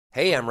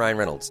Hey, I'm Ryan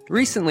Reynolds.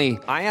 Recently,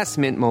 I asked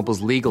Mint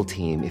Mobile's legal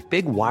team if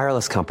big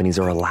wireless companies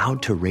are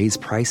allowed to raise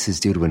prices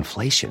due to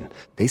inflation.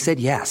 They said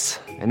yes.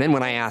 And then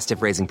when I asked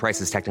if raising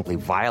prices technically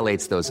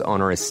violates those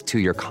onerous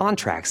two-year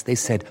contracts, they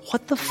said,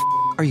 "What the f***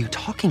 are you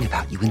talking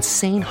about, you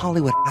insane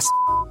Hollywood ass?"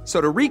 So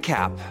to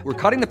recap, we're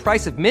cutting the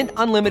price of Mint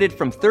Unlimited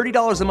from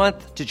 $30 a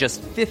month to just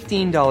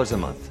 $15 a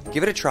month.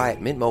 Give it a try at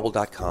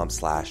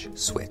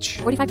mintmobile.com/switch.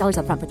 $45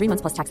 up front for 3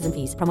 months plus taxes and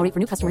fees. Promo rate for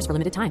new customers for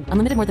limited time.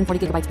 Unlimited more than 40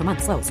 gigabytes per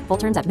month. Slows full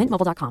terms at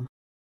mintmobile.com.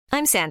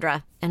 I'm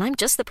Sandra, and I'm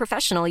just the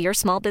professional your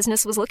small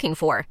business was looking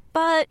for.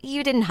 But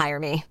you didn't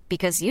hire me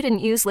because you didn't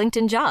use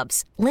LinkedIn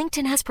Jobs.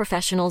 LinkedIn has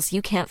professionals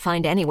you can't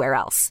find anywhere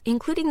else,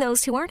 including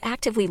those who aren't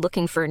actively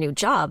looking for a new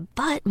job,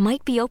 but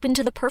might be open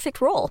to the perfect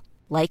role,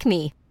 like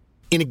me.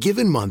 In a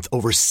given month,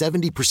 over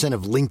 70%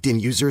 of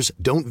LinkedIn users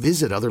don't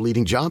visit other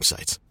leading job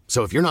sites.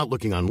 So if you're not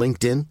looking on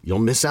LinkedIn, you'll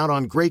miss out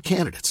on great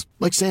candidates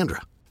like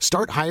Sandra.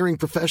 Start hiring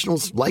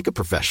professionals like a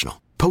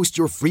professional. Post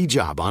your free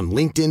job on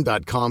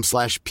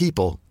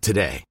linkedin.com/people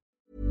today.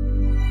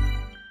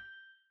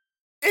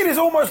 It is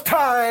almost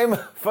time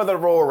for the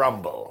Royal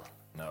Rumble.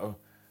 No,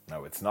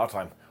 it's not.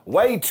 I'm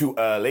way too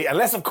early,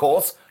 unless, of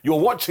course, you're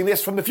watching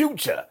this from the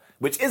future,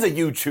 which is a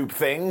YouTube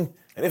thing,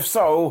 and if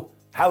so,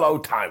 hello,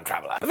 time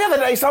traveler. But the other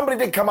day, somebody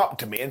did come up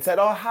to me and said,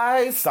 "Oh,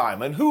 hi,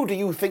 Simon, who do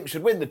you think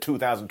should win the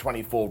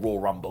 2024 Royal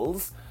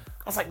Rumbles?"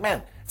 I was like,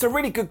 man, it's a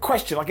really good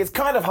question. Like, it's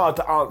kind of hard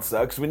to answer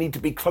because we need to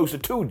be closer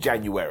to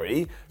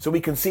January so we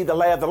can see the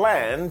lay of the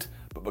land,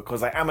 but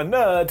because I am a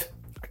nerd,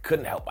 I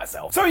couldn't help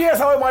myself. So yes,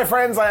 hello my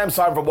friends, I am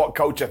Simon from What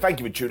Culture. Thank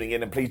you for tuning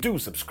in, and please do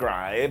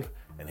subscribe.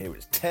 And here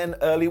is 10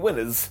 early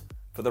winners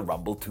for the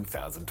Rumble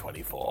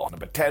 2024.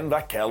 Number 10,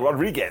 Raquel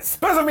Rodriguez.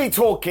 As of me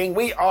talking,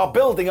 we are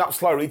building up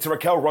slowly to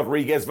Raquel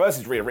Rodriguez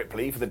versus Rhea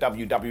Ripley for the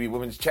WWE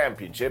Women's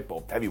Championship,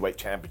 or Heavyweight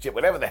Championship,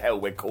 whatever the hell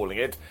we're calling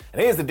it.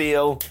 And here's the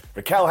deal,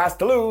 Raquel has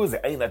to lose,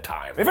 it ain't a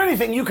time. If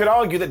anything, you could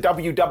argue that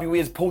WWE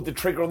has pulled the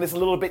trigger on this a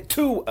little bit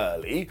too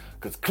early,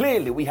 because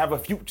clearly we have a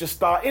future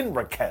star in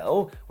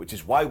Raquel, which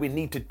is why we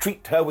need to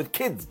treat her with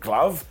kids'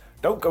 glove.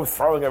 Don't go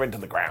throwing her into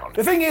the ground.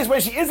 The thing is,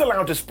 when she is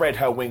allowed to spread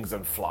her wings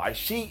and fly,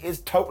 she is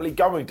totally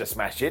going to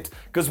smash it.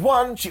 Because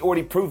one, she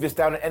already proved this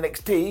down at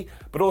NXT,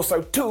 but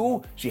also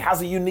two, she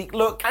has a unique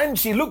look and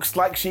she looks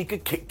like she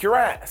could kick your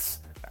ass.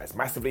 That is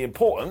massively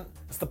important.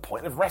 That's the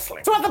point of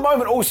wrestling. So at the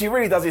moment, all she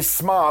really does is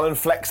smile and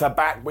flex her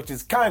back, which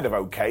is kind of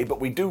okay, but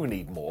we do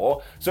need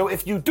more. So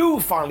if you do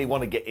finally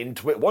want to get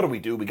into it, what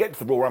do? We get to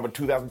the Royal Rumble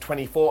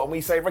 2024 and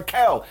we say,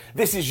 Raquel,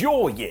 this is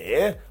your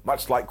year,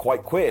 much like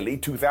quite clearly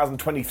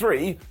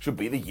 2023 should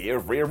be the year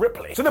of Rhea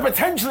Ripley. So the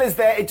potential is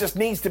there, it just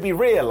needs to be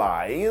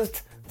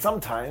realized.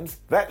 Sometimes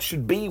that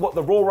should be what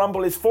the Royal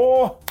Rumble is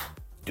for.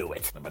 Do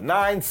it. Number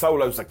 9,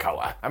 Solo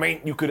Sikoa. I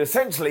mean, you could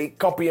essentially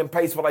copy and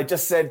paste what I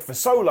just said for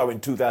Solo in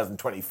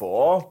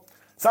 2024.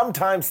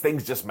 Sometimes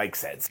things just make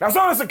sense. Now,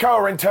 Solo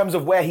Sikoa, in terms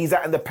of where he's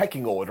at in the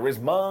pecking order, is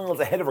miles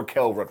ahead of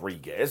Raquel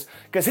Rodriguez,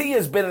 because he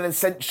has been an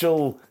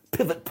essential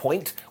pivot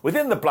point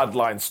within the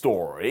Bloodline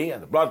story,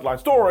 and the Bloodline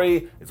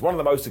story is one of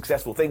the most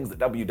successful things that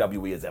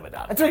WWE has ever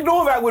done. And to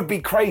ignore that would be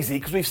crazy,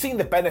 because we've seen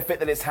the benefit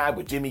that it's had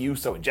with Jimmy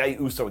Uso and Jey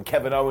Uso and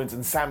Kevin Owens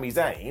and Sami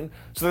Zayn,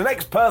 so the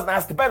next person that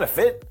has to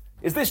benefit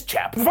is this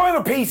chap. The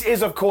final piece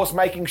is, of course,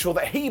 making sure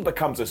that he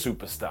becomes a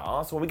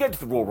superstar. So when we get to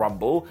the Royal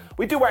Rumble,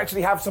 we do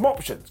actually have some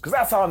options, because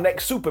that's our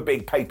next super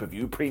big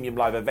pay-per-view, premium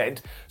live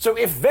event. So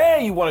if there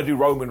you want to do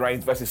Roman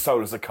Reigns versus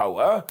Solo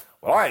Sikoa,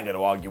 well, I ain't going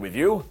to argue with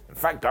you. In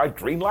fact, I'd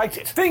green-light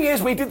it. Thing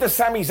is, we did the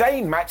Sami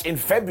Zayn match in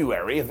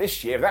February of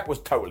this year. That was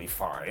totally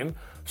fine.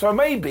 So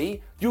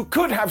maybe you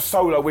could have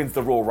Solo wins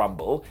the Royal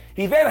Rumble.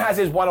 He then has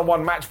his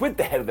one-on-one match with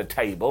the head of the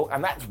table,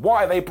 and that's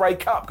why they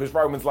break up, because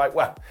Roman's like,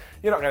 well,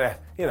 you're not going to,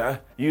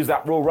 use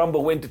that Royal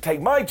Rumble win to take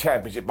my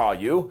championship, are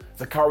you?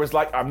 Sikoa's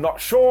like, I'm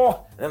not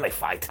sure. And then they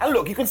fight. And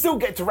look, you can still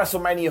get to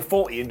WrestleMania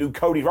 40 and do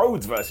Cody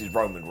Rhodes versus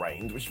Roman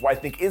Reigns, which is what I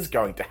think is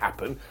going to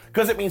happen,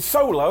 because it means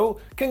Solo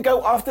can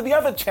go after the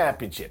other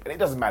championship. And it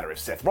doesn't matter if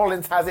Seth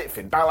Rollins has it,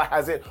 Finn Balor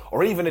has it,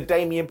 or even a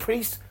Damian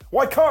Priest.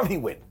 Why can't he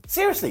win?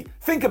 Seriously,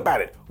 think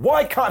about it.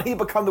 Why can't he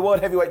become the World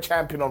Heavyweight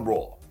Champion on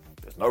Raw?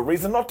 There's no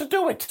reason not to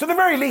do it. So at the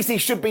very least, he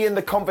should be in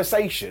the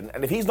conversation,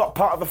 and if he's not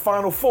part of the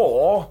Final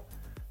Four,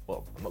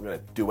 well, I'm not going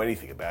to do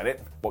anything about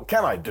it. What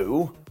can I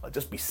do? I'll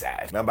just be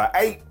sad. Number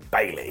 8,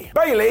 Bayley.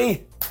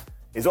 Bayley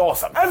is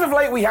awesome. As of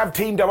late, we have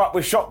teamed her up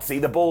with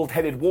Shotzi, the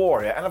bald-headed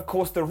warrior, and of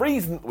course the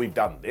reason that we've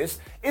done this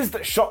is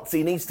that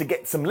Shotzi needs to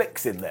get some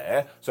licks in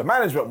there, so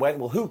management went,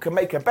 well, who can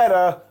make her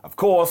better? Of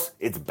course,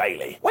 it's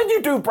Bayley. When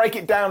you do break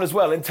it down as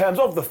well in terms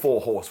of the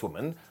 4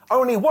 horsewomen,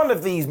 only one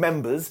of these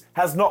members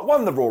has not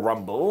won the Royal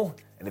Rumble,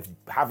 and if you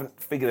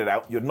haven't figured it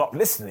out, you're not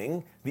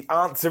listening, the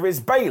answer is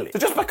Bayley. So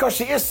just because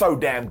she is so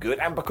damn good,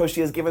 and because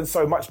she has given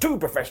so much to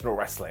professional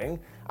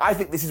wrestling, I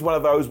think this is one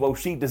of those, well,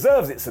 she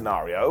deserves it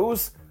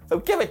scenarios. So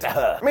give it to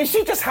her. I mean,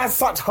 she just has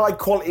such high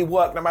quality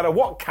work no matter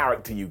what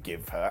character you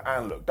give her.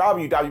 And look,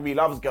 WWE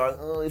loves going,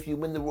 oh, if you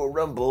win the Royal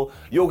Rumble,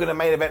 you're going to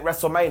main event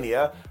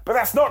WrestleMania. But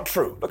that's not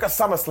true. Look at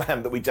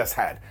SummerSlam that we just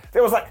had.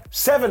 There was like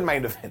 7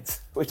 main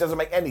events, which doesn't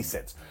make any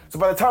sense. So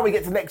by the time we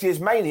get to next year's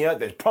Mania,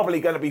 there's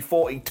probably going to be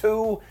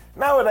 42.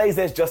 Nowadays,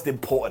 there's just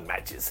important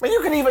matches. I mean,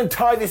 you can even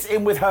tie this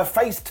in with her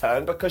face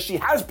turn because she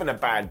has been a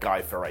bad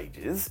guy for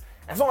ages.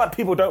 It's not like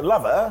people don't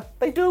love her,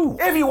 they do.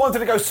 If you wanted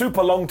to go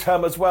super long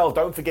term as well,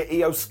 don't forget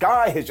Io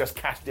Sky has just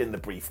cashed in the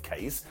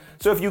briefcase.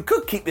 So if you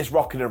could keep this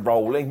rocking and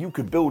rolling, you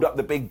could build up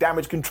the big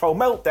Damage Control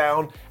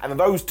meltdown, and then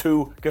those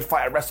two could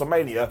fight at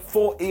WrestleMania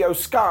for Io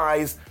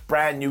Sky's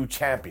brand new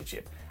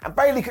championship. And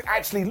Bayley could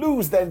actually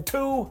lose then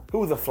too,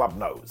 who the flub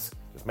knows.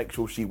 Just make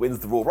sure she wins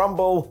the Royal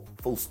Rumble,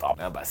 full stop.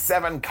 Number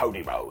 7,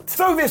 Cody Rhodes.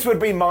 So this would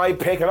be my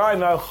pick, and I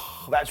know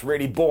that's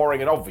really boring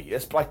and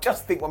obvious, but I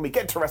just think when we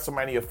get to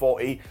WrestleMania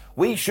 40,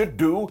 we should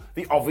do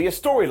the obvious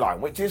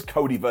storyline, which is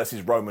Cody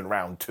versus Roman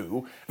round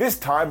 2. This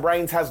time,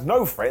 Reigns has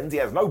no friends, he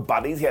has no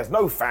buddies, he has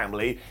no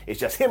family, it's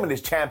just him and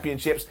his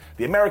championships.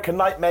 The American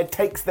Nightmare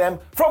takes them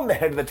from the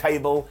head of the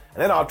table,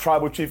 and then our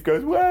tribal chief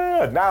goes,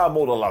 well, now I'm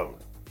all alone.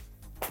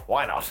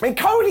 Why not? I mean,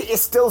 Cody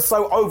is still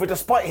so over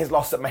despite his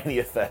loss at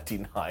Mania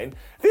 39.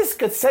 This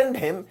could send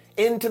him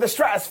into the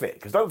stratosphere.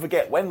 Because don't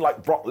forget, when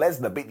like Brock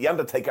Lesnar beat The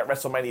Undertaker at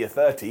WrestleMania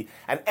 30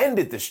 and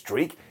ended the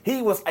streak,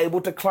 he was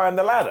able to climb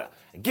the ladder.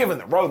 And given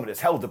that Roman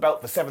has held the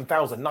belt for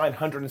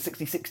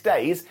 7,966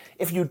 days,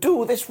 if you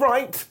do this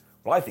right,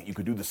 well, I think you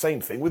could do the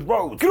same thing with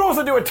Rhodes. You could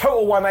also do a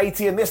total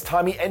 180, and this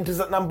time he enters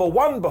at number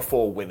 1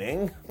 before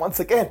winning. Once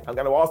again, I'm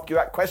going to ask you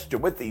that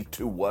question with these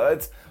 2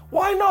 words.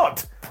 Why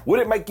not?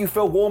 Would it make you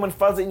feel warm and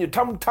fuzzy in your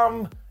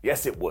tum-tum?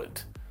 Yes, it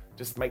would.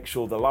 Just make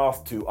sure the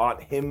last 2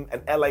 aren't him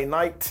and LA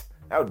Knight.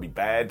 That would be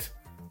bad.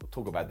 We'll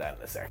talk about that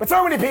in a second. But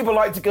so many people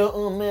like to go,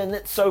 oh man,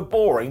 that's so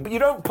boring. But you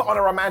don't put on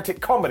a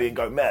romantic comedy and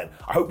go, man,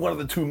 I hope one of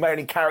the 2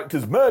 main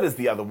characters murders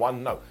the other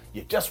one. No,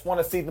 you just want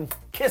to see them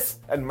kiss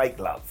and make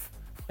love.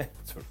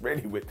 It's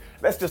really weird.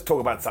 Let's just talk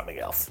about something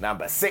else.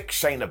 Number 6,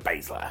 Shayna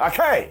Baszler.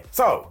 Okay,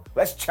 so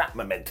let's chat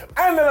momentum.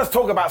 And then let's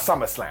talk about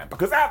SummerSlam,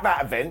 because at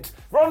that event,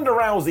 Ronda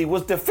Rousey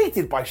was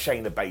defeated by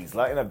Shayna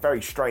Baszler in a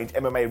very strange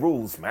MMA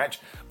rules match,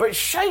 but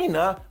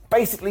Shayna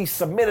basically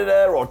submitted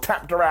her or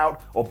tapped her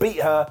out or beat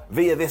her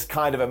via this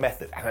kind of a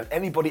method. And had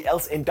anybody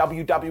else in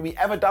WWE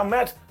ever done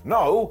that?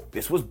 No,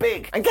 this was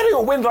big. And getting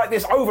a win like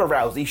this over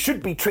Rousey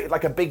should be treated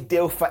like a big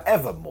deal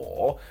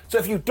forevermore. So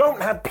if you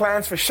don't have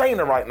plans for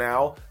Shayna right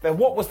now, then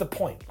what was the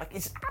point? Like,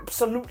 it's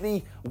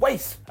absolutely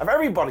waste of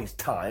everybody's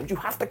time. You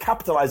have to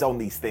capitalize on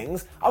these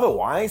things,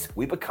 otherwise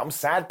we become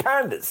sad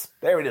pandas.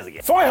 There it is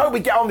again. So I hope we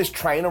get on this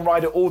train and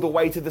ride it all the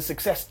way to the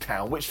success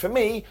town, which for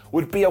me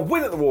would be a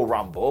win at the Royal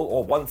Rumble,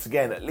 or once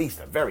again at least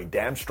a very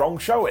damn strong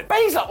showing.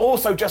 Baszler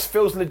also just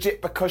feels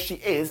legit because she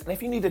is, and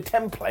if you need a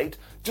template,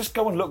 just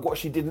go and look what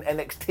she did in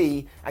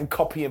NXT and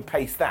copy and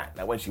paste that.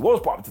 Now when she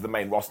was brought up to the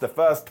main roster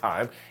first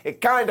time,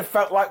 it kind of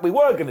felt like we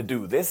were going to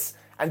do this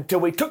until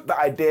we took the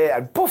idea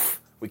and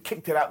poof, we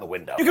kicked it out the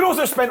window. You can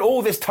also spend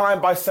all this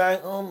time by saying,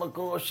 oh my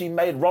gosh, she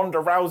made Ronda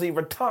Rousey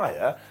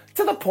retire,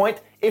 to the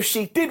point, if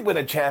she did win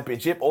a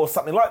championship or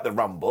something like the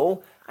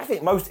Rumble, I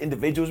think most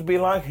individuals would be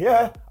like,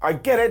 yeah, I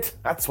get it.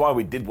 That's why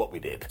we did what we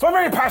did. So I'm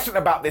very passionate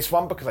about this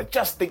one because I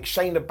just think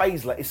Shayna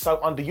Baszler is so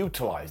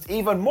underutilized.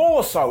 Even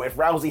more so if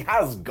Rousey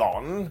has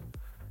gone.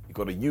 You've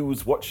got to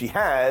use what she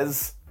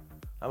has.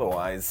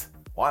 Otherwise,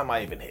 why am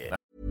I even here?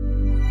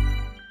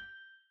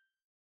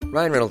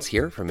 Ryan Reynolds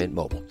here from Mint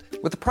Mobile.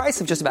 With the price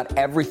of just about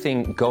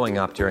everything going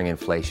up during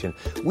inflation,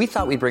 we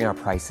thought we'd bring our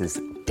prices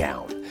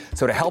down.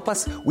 So to help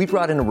us, we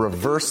brought in a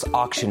reverse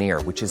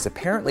auctioneer, which is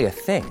apparently a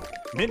thing.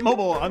 Mint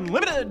Mobile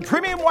Unlimited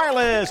Premium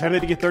Wireless. How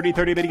to get 30,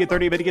 30, bit to get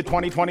 30, bit to get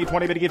 20, 20,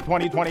 20, bit to get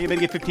 20, 20, bit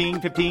to get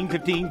 15, 15,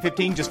 15,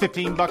 15, just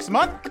 $15 a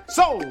month?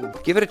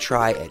 Sold! Give it a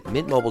try at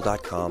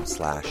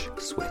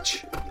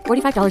mintmobile.com/switch.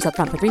 $45 up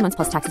front for 3 months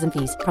plus taxes and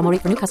fees. Promo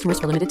rate for new customers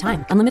for limited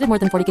time. Unlimited more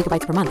than 40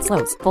 gigabytes per month.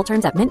 Slows full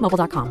terms at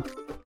mintmobile.com.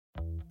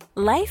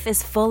 Life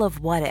is full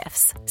of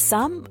what-ifs.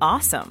 Some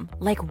awesome,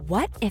 like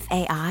what if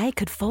AI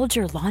could fold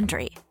your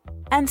laundry?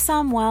 And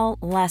some, well,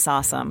 less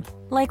awesome,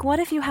 like what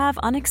if you have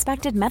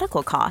unexpected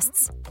medical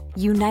costs?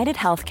 United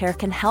Healthcare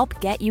can help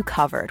get you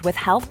covered with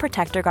Health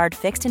Protector Guard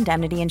fixed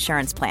indemnity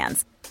insurance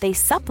plans. They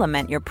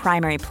supplement your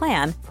primary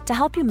plan to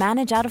help you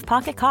manage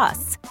out-of-pocket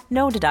costs.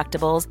 No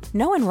deductibles,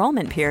 no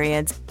enrollment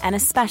periods, and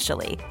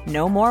especially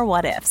no more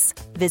what-ifs.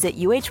 Visit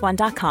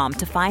uh1.com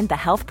to find the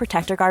Health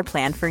Protector Guard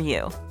plan for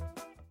you.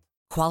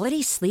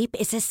 Quality sleep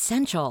is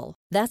essential.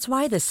 That's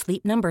why the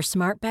Sleep Number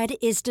Smart Bed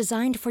is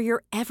designed for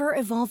your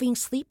ever-evolving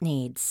sleep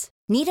needs.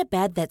 Need a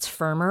bed that's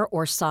firmer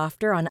or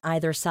softer on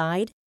either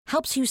side?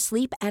 Helps you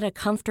sleep at a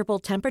comfortable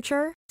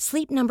temperature?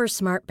 Sleep Number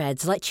Smart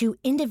Beds let you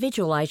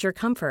individualize your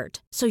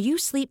comfort so you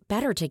sleep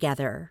better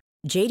together.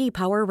 JD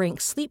Power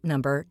ranks Sleep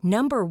Number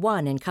number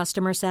 1 in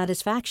customer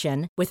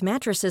satisfaction with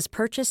mattresses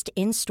purchased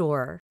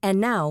in-store. And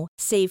now,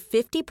 save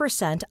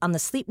 50% on the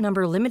Sleep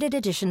Number Limited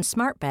Edition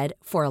Smart Bed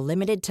for a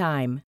limited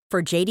time.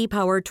 For JD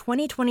Power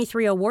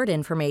 2023 award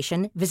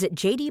information, visit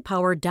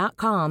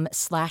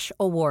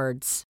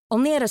jdpower.com/awards.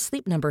 Only at a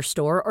Sleep Number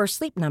store or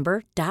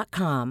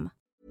sleepnumber.com.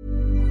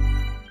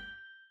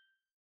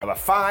 Number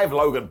 5,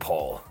 Logan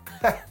Paul.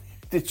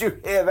 Did you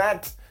hear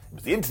that? It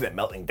was the internet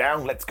melting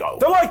down, let's go.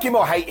 So like him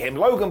or hate him,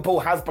 Logan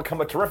Paul has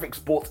become a terrific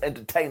sports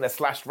entertainer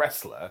 /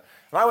 wrestler.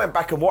 And I went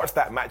back and watched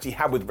that match he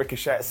had with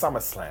Ricochet at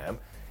SummerSlam.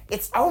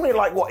 It's only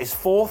like, his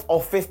 4th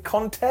or 5th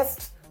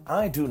contest?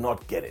 I do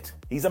not get it.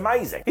 He's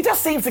amazing. He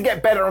just seems to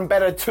get better and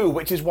better too,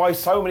 which is why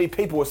so many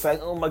people were saying,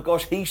 oh my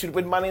gosh, he should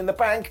win Money in the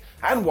Bank,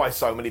 and why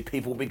so many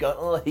people will be going,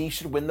 oh, he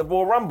should win the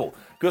Royal Rumble.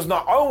 Because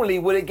not only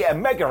would it get a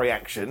mega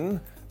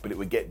reaction, but it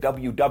would get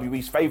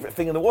WWE's favourite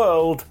thing in the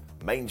world,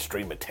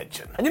 mainstream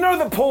attention. And you know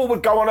that Paul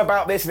would go on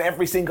about this in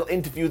every single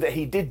interview that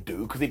he did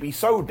do because he'd be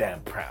so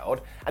damn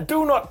proud. And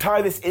do not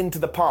tie this into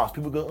the past.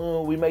 People go,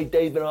 oh, we made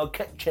David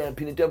Arquette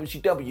champion in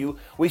WCW.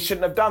 We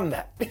shouldn't have done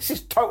that. This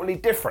is totally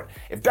different.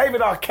 If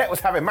David Arquette was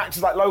having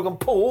matches like Logan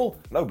Paul,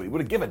 nobody would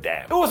have given a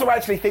damn. I also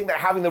actually think that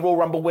having the Royal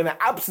Rumble winner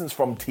absence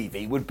from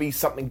TV would be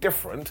something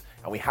different.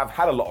 And we have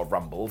had a lot of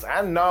Rumbles.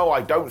 And no,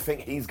 I don't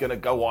think he's going to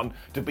go on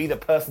to be the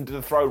person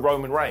to throw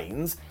Roman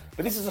Reigns.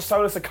 But this is a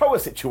Solo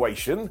Sikoa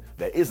situation.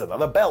 There is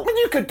another belt. I mean,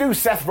 you could do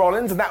Seth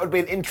Rollins, and that would be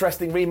an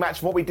interesting rematch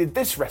from what we did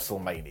this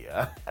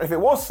WrestleMania. And if it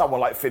was someone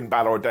like Finn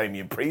Balor or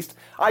Damian Priest,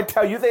 I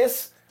tell you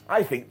this,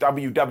 I think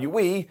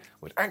WWE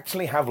would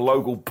actually have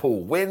Logan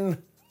Paul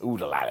win.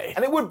 Oodalally.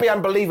 And it would be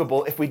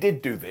unbelievable if we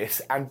did do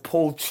this and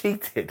Paul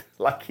cheated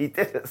like he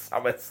did at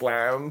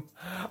SummerSlam.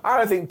 I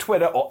don't think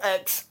Twitter or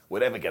X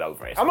would ever get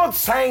over it. I'm not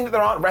saying that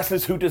there aren't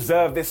wrestlers who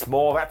deserve this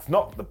more. That's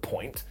not the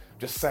point.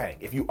 Just saying,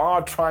 if you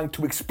are trying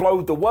to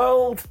explode the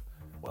world,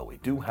 well, we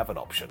do have an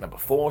option. Number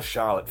 4,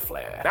 Charlotte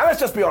Flair. Now,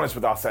 let's just be honest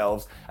with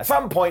ourselves. At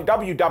some point,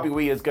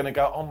 WWE is going to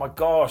go, oh my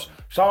gosh,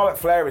 Charlotte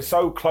Flair is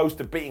so close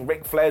to beating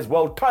Ric Flair's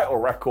world title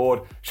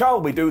record.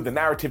 Shall we do the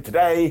narrative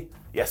today?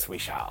 Yes, we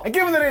shall. And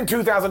given that in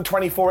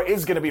 2024 it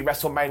is going to be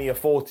WrestleMania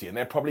 40, and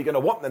they're probably going to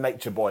want the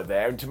Nature Boy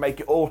there, and to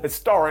make it all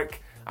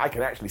historic, I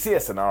can actually see a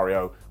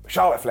scenario where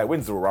Charlotte Flair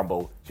wins the Royal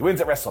Rumble, she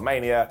wins at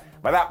WrestleMania.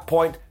 By that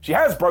point, she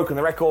has broken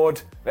the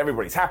record, and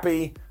everybody's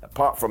happy,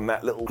 apart from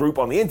that little group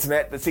on the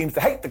internet that seems to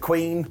hate the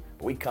Queen,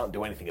 but we can't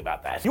do anything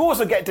about that. You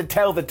also get to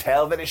tell the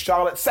tale that it's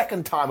Charlotte's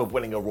second time of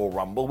winning a Royal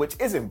Rumble, which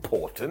is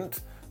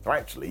important. So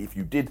actually, if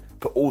you did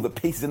put all the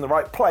pieces in the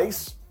right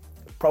place,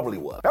 it probably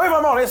worked. Now, if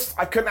I'm honest,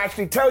 I couldn't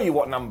actually tell you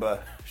what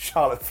number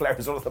Charlotte Flair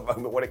is on at the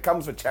moment when it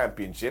comes to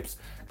championships.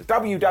 The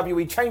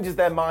WWE changes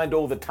their mind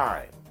all the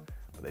time.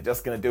 They're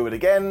just going to do it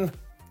again,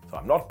 so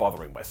I'm not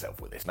bothering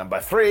myself with this. Number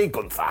 3,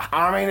 Gunther.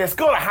 I mean, it's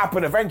got to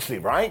happen eventually,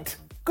 right?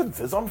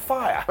 Gunther's on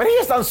fire. But he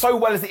has done so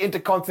well as the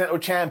Intercontinental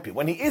Champion.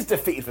 When he is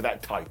defeated for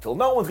that title,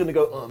 no one's going to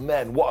go, oh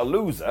man, what a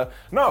loser.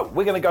 No,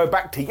 we're going to go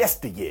back to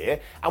yesteryear,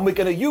 and we're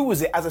going to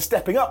use it as a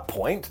stepping up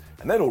point,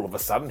 and then all of a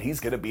sudden, he's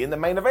going to be in the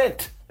main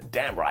event.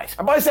 Damn right.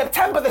 And by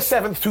September the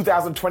 7th,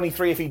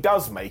 2023, if he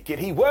does make it,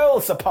 he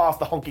will surpass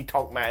the Honky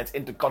Tonk Man's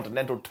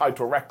Intercontinental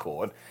title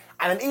record.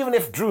 And even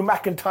if Drew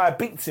McIntyre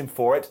beats him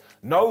for it,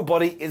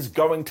 nobody is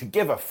going to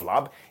give a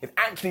flub. It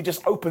actually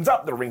just opens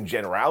up the Ring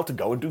General to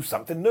go and do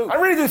something new.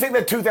 I really do think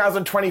that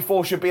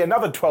 2024 should be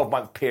another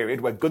 12-month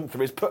period where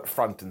Gunther is put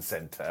front and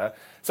center.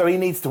 So he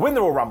needs to win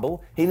the Royal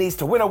Rumble, he needs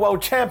to win a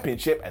World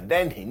Championship, and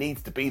then he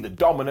needs to be the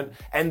dominant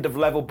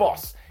end-of-level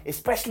boss.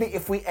 Especially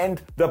if we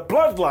end the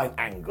Bloodline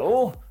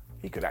angle,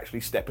 he could actually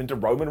step into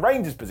Roman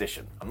Reigns'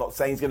 position. I'm not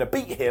saying he's going to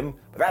beat him,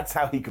 but that's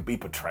how he could be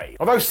portrayed.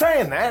 Although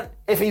saying that,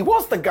 if he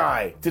was the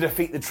guy to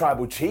defeat the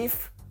Tribal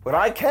Chief, would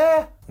I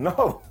care?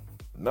 No.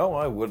 No,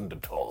 I wouldn't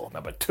at all.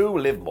 Number 2,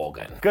 Liv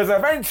Morgan. Because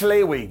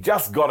eventually we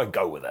just gotta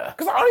go with her.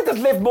 Because not only does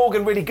Liv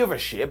Morgan really give a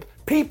shit,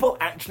 people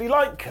actually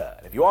like her.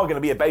 And if you are going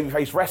to be a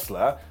babyface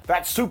wrestler,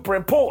 that's super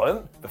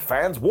important. The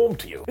fans warm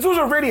to you. It's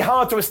also really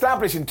hard to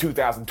establish in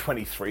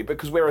 2023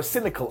 because we're a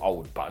cynical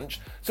old bunch.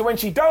 So when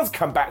she does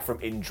come back from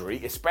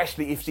injury,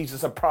 especially if she's a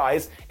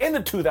surprise in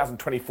the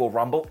 2024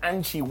 Rumble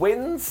and she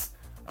wins,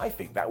 I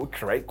think that would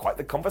create quite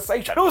the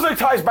conversation. It also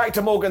ties back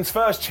to Morgan's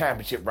first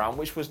championship run,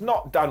 which was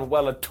not done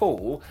well at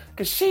all,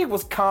 because she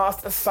was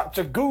cast as such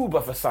a goober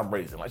for some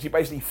reason. Like, she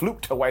basically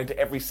fluked her way into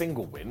every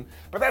single win,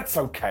 but that's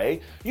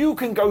okay. You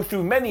can go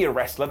through many a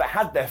wrestler that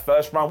had their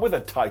first run with a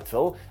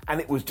title, and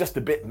it was just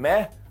a bit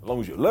meh, as long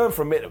as you learn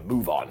from it and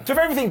move on. So if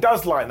everything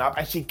does line up,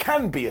 and she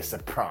can be a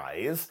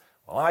surprise,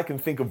 well, I can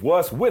think of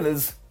worse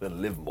winners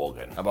than Liv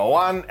Morgan. Number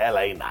 1,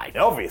 LA Knight.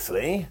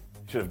 Obviously,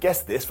 should have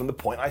guessed this from the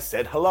point I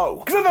said hello.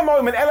 Because at the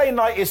moment, LA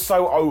Knight is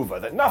so over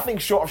that nothing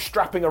short of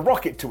strapping a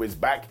rocket to his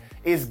back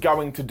is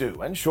going to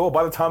do. And sure,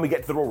 by the time we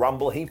get to the Royal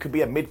Rumble, he could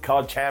be a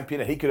mid-card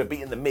champion and he could have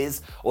beaten The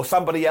Miz or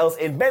somebody else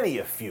in many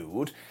a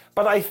feud.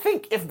 But I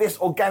think if this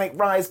organic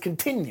rise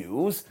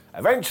continues,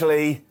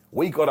 eventually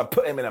we got to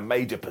put him in a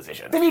major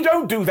position. If you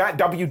don't do that,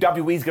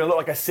 WWE's going to look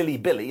like a silly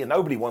Billy, and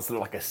nobody wants to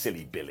look like a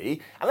silly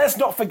Billy. And let's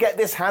not forget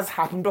this has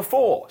happened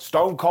before.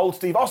 Stone Cold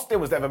Steve Austin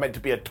was never meant to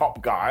be a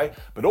top guy,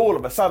 but all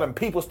of a sudden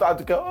people started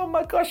to go, oh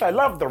my gosh, I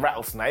love the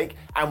rattlesnake,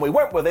 and we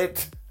went with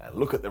it. And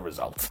look at the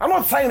results. I'm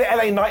not saying that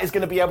LA Knight is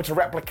going to be able to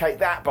replicate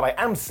that, but I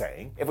am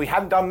saying if we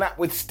hadn't done that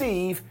with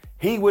Steve,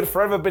 he would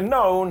forever been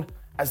known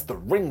as the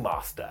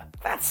ringmaster.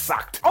 That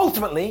sucked.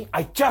 Ultimately,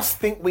 I just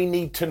think we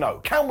need to know,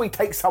 can we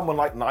take someone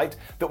like Knight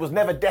that was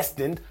never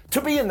destined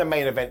to be in the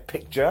main event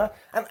picture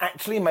and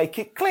actually make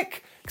it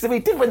click? Because if he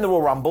did win the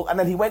Royal Rumble and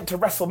then he went to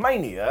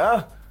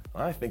WrestleMania,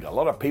 I think a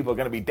lot of people are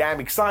going to be damn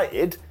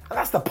excited, and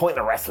that's the point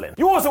of wrestling.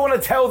 You also want to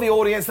tell the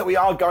audience that we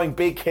are going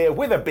big here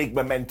with a big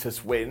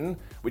momentous win,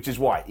 which is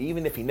why,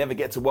 even if he never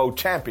gets a world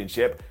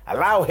championship,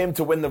 allow him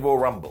to win the Royal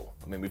Rumble.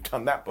 I mean, we've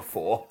done that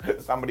before.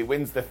 Somebody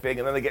wins the thing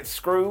and then they get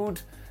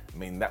screwed. I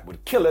mean, that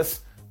would kill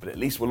us, but at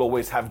least we'll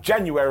always have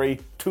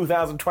January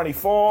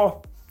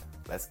 2024.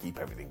 Let's keep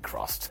everything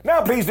crossed.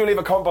 Now, please do leave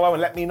a comment below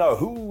and let me know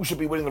who should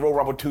be winning the Royal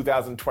Rumble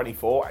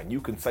 2024, and you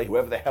can say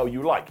whoever the hell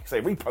you like.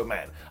 Say Repo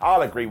Man,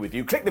 I'll agree with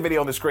you. Click the video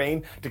on the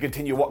screen to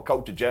continue What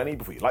Culture journey.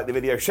 Before you like the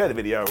video, share the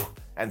video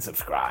and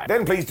subscribe.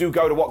 Then please do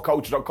go to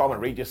whatculture.com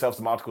and read yourself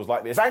some articles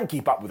like this and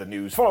keep up with the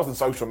news. Follow us on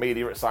social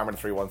media at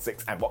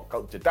Simon316 and What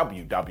Culture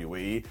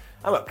WWE.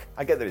 And look,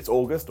 I get that it's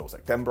August or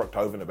September,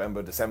 October,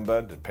 November,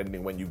 December,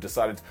 depending when you've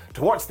decided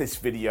to watch this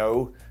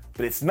video,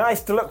 but it's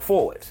nice to look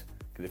forward.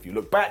 Because if you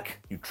look back,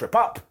 you trip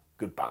up.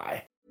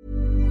 Goodbye.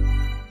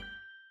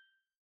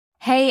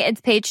 Hey,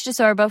 it's Paige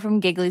DeSorbo from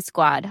Giggly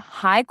Squad.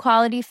 High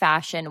quality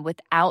fashion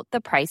without the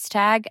price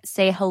tag.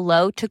 Say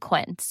hello to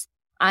Quince.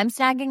 I'm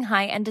snagging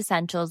high-end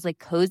essentials like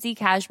cozy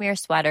cashmere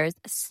sweaters,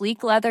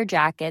 sleek leather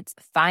jackets,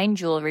 fine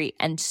jewelry,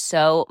 and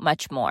so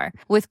much more.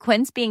 With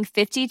Quince being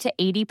 50 to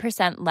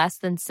 80% less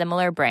than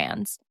similar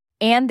brands.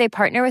 And they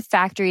partner with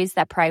factories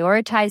that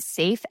prioritize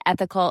safe,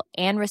 ethical,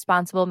 and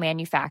responsible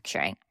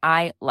manufacturing.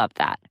 I love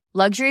that.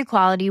 Luxury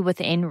quality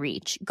within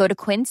reach. Go to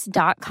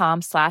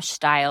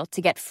quince.com/style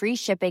to get free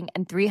shipping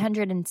and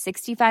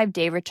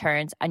 365-day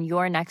returns on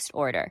your next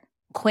order.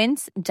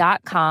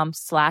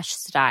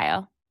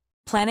 Quince.com/style.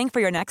 Planning for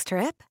your next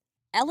trip?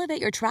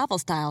 Elevate your travel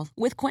style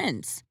with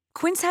Quince.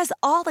 Quince has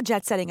all the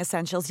jet-setting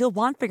essentials you'll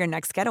want for your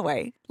next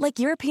getaway, like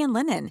European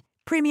linen,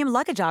 premium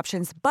luggage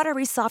options,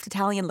 buttery soft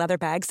Italian leather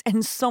bags,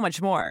 and so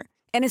much more.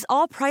 And is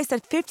all priced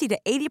at 50 to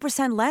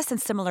 80% less than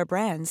similar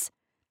brands.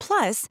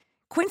 Plus,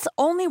 Quince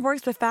only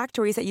works with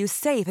factories that use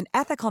safe and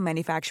ethical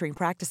manufacturing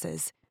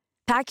practices.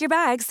 Pack your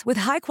bags with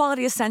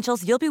high-quality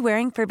essentials you'll be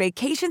wearing for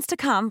vacations to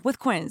come with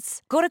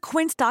Quince. Go to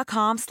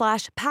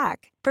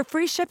quince.com/pack for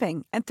free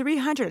shipping and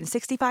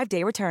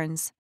 365-day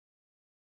returns.